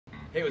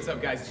Hey, what's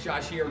up guys? It's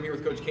Josh here. I'm here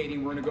with Coach Katie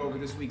and we're gonna go over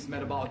this week's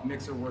Metabolic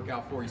Mixer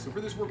workout for you. So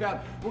for this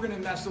workout, we're gonna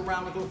mess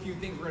around with a few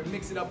things. We're gonna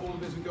mix it up a little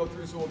bit as we go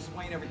through, so we'll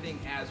explain everything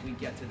as we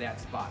get to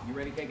that spot. You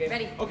ready, KK?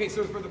 Ready. Okay,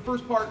 so for the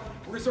first part,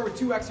 we're gonna start with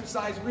 2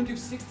 exercises. We're gonna do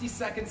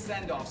 60-second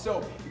send-off.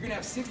 So you're gonna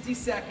have 60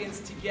 seconds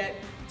to get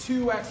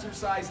 2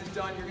 exercises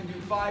done. You're gonna do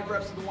 5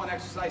 reps of the one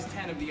exercise,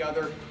 10 of the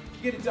other.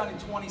 If you get it done in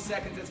 20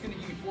 seconds, that's going to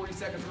give you 40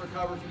 seconds to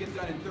recover. If you get it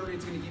done in 30,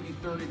 it's going to give you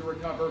 30 to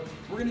recover.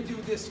 We're going to do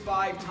this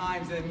 5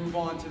 times and then move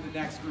on to the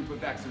next group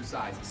of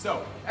exercises.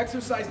 So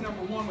exercise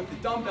number 1 with the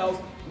dumbbells,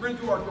 we're going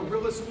to do our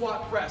gorilla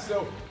squat press.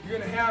 So you're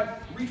going to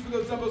reach for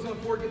those dumbbells on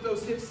the floor, get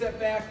those hips set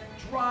back,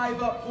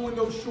 drive up, pulling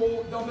those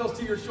dumbbells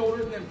to your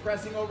shoulders, and then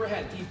pressing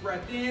overhead. Deep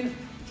breath in,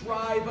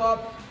 drive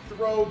up,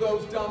 throw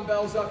those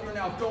dumbbells up. You're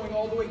now going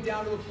all the way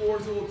down to the floor.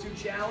 Is a little too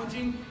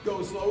challenging. Go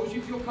as low as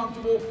you feel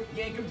comfortable.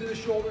 Yank them to the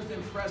shoulders,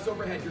 then press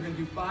overhead. You're going to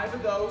do 5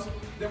 of those.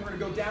 Then we're going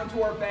to go down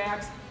to our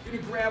backs. You're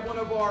going to grab one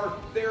of our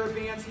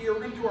TheraBands here.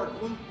 We're going to do our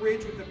glute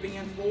bridge with the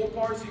band pull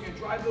apart. So you're going to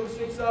drive those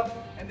hips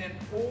up and then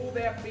pull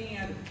that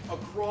band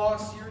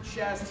across your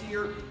chest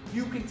here.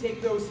 You can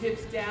take those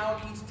hips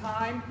down each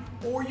time,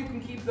 or you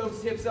can keep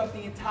those hips up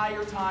the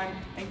entire time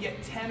and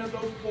get 10 of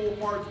those pull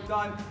aparts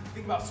done.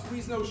 Think about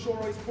squeezing those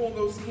shoulder blades, pulling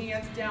those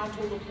hands down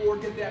toward the floor,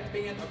 get that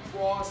band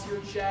across your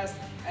chest,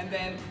 and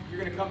then you're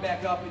going to come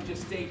back up and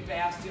just stay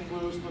fast and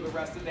loose for the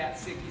rest of that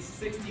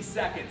 60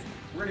 seconds.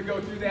 We're going to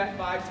go through that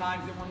 5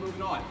 times, then we're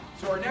moving on.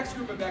 So our next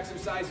group of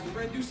exercises, we're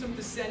going to do some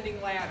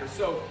descending ladders.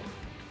 So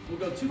we'll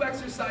go 2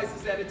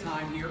 exercises at a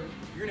time here.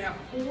 You're going to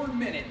have 4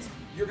 minutes.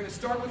 You're going to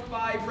start with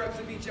 5 reps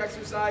of each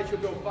exercise.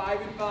 You'll go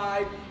 5 and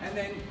 5, and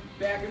then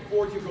back and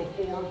forth. You'll go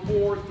 4,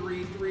 4,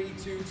 3, 3, 2,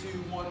 2,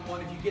 1,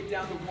 1. If you get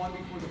down to 1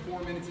 before the 4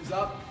 minutes is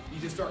up, you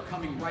just start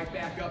coming right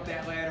back up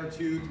that ladder.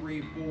 2,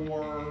 3,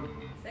 4,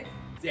 6.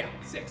 Yeah,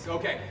 6.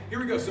 Okay, here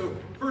we go. So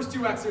first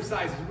 2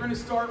 exercises. We're going to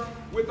start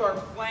with our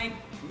plank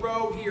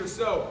row here.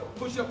 So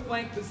push-up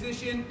plank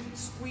position.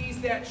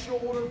 Squeeze that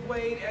shoulder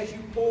blade as you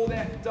pull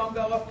that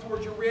dumbbell up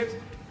towards your ribs.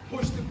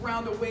 Push the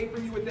ground away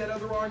from you with that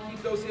other arm.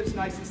 Keep those hips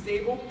nice and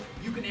stable.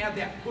 You can add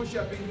that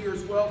push-up in here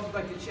as well if you'd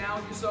like to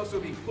challenge yourself. So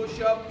it'll be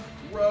push-up,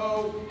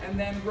 row, and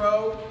then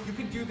row. You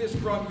can do this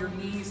from your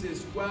knees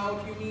as well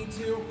if you need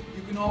to.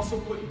 You can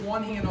also put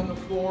one hand on the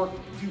floor,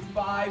 do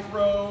 5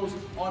 rows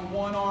on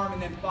one arm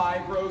and then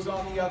 5 rows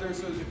on the other.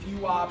 So there's a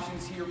few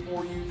options here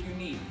for you if you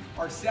need.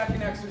 Our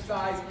second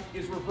exercise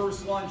is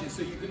reverse lunges.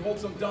 So you can hold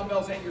some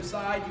dumbbells at your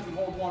side. You can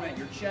hold one at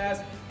your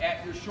chest,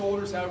 at your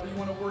shoulders, however you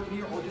want to work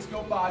here, or just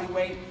go body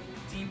weight.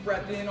 Deep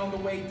breath in on the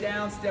way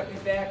down, stepping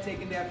back,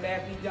 taking that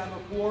back knee down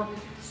the floor.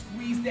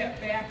 Squeeze that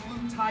back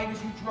glute tight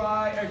as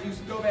you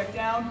go back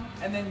down,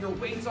 and then your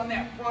weight's on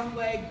that front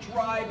leg,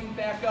 driving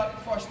back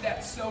up. Crush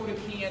that soda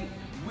can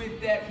with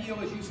that heel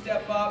as you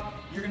step up.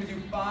 You're going to do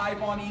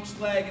 5 on each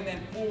leg and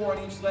then 4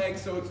 on each leg.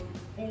 So it's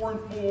 4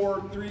 and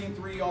 4, 3 and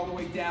 3, all the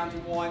way down to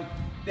 1.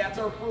 That's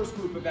our first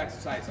group of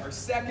exercise. Our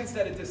second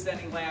set of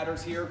descending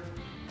ladders here.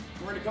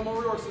 We're going to come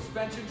over to our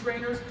suspension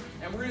trainers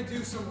and we're going to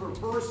do some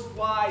reverse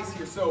flies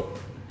here. So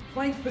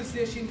plank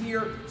position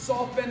here,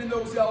 soft bend in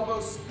those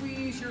elbows,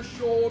 squeeze your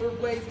shoulder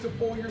blades to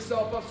pull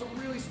yourself up. So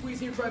really squeeze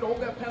here, try to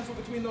hold that pencil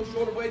between those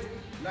shoulder blades.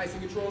 Nice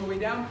and control on the way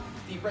down.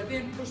 Deep breath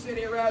in, push that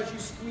air out as you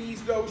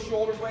squeeze those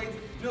shoulder blades.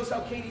 Notice how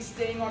Katie's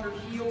staying on her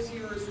heels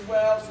here as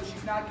well, so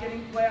she's not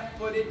getting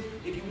flat-footed.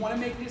 If you want to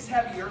make this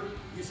heavier,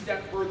 you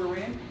step further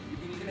in.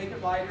 If you need to make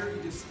it lighter,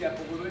 you just step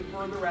a little bit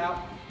further out.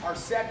 Our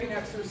second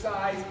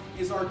exercise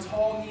is our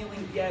tall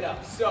kneeling get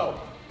up. So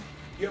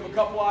you have a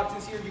couple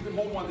options here. You can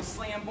hold one of the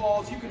slam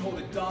balls. You can hold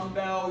a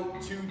dumbbell,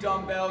 2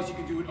 dumbbells. You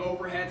can do it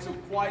overhead. So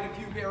quite a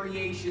few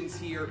variations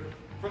here.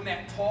 From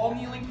that tall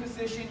kneeling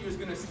position, you're just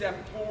going to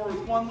step forward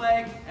with one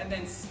leg and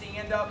then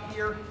stand up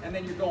here, and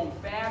then you're going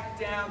back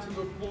down to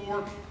the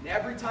floor. And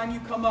every time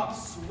you come up,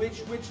 switch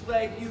which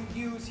leg you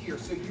use here.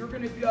 So you're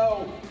going to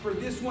go, for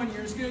this one,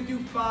 you're just going to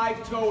do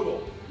 5 total.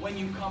 When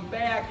you come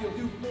back, you'll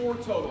do 4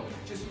 total.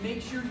 Just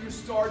make sure you're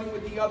starting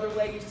with the other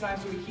leg each time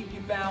so we keep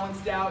you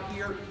balanced out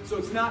here. So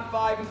it's not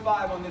 5 and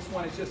 5 on this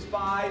one, it's just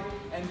 5,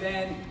 and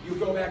then you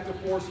go back to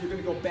 4, so you're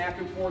going to go back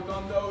and forth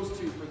on those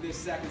 2 for this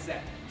second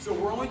set. So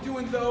we're only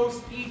doing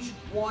those each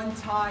one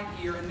time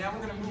here, and now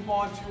we're going to move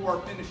on to our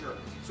finisher.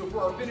 So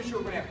for our finisher,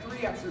 we're going to have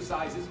 3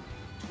 exercises,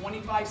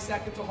 25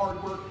 seconds of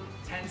hard work,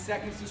 10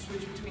 seconds to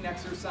switch between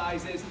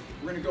exercises.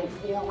 We're going to go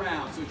 4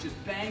 rounds. So it's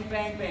just bang,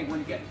 bang, bang. We're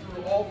going to get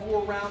through all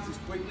 4 rounds as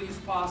quickly as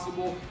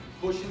possible,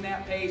 pushing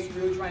that pace,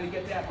 really trying to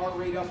get that heart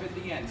rate up at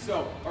the end.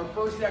 So our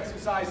first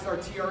exercise is our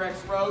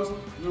TRX rows,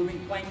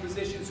 moving plank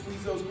position,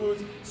 squeeze those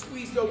glutes,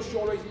 squeeze those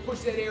shoulders,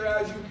 push that air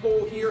out as you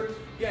pull here.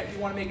 Again, if you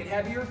want to make it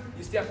heavier,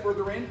 you step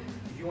further in.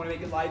 If you want to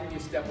make it lighter, you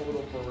step a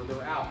little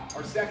further out.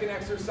 Our second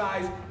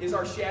exercise is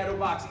our shadow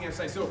boxing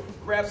exercise. So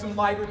grab some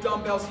lighter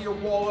dumbbells here,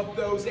 wall up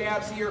those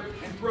abs here,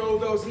 and throw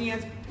those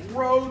hands.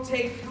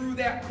 Rotate through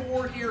that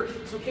core here.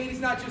 So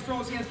Katie's not just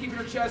throwing those hands, keeping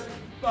her chest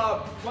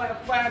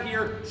flat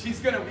here. She's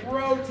gonna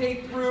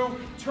rotate through,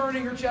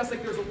 turning her chest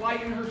like there's a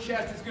light in her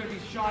chest. It's gonna be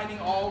shining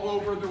all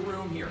over the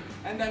room here.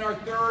 And then our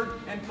third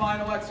and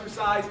final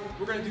exercise,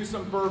 we're gonna do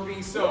some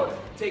burpees. So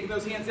taking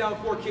those hands down the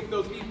floor, kick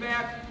those feet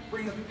back,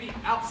 bring the feet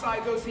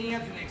outside those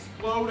hands and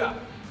explode up.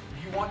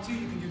 If you want to,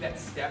 you can do that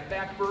step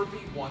back burpee,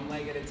 one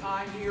leg at a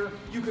time here.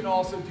 You can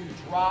also do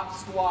drop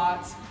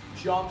squats,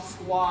 jump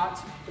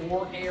squats,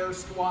 or air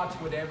squats,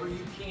 whatever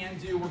you can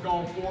do. We're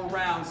going 4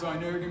 rounds, so I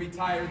know you're gonna be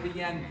tired at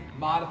the end.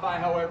 Modify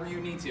however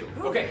you need to.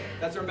 Okay,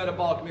 that's our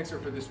metabolic mixer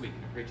for this week.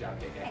 Great job,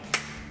 KK.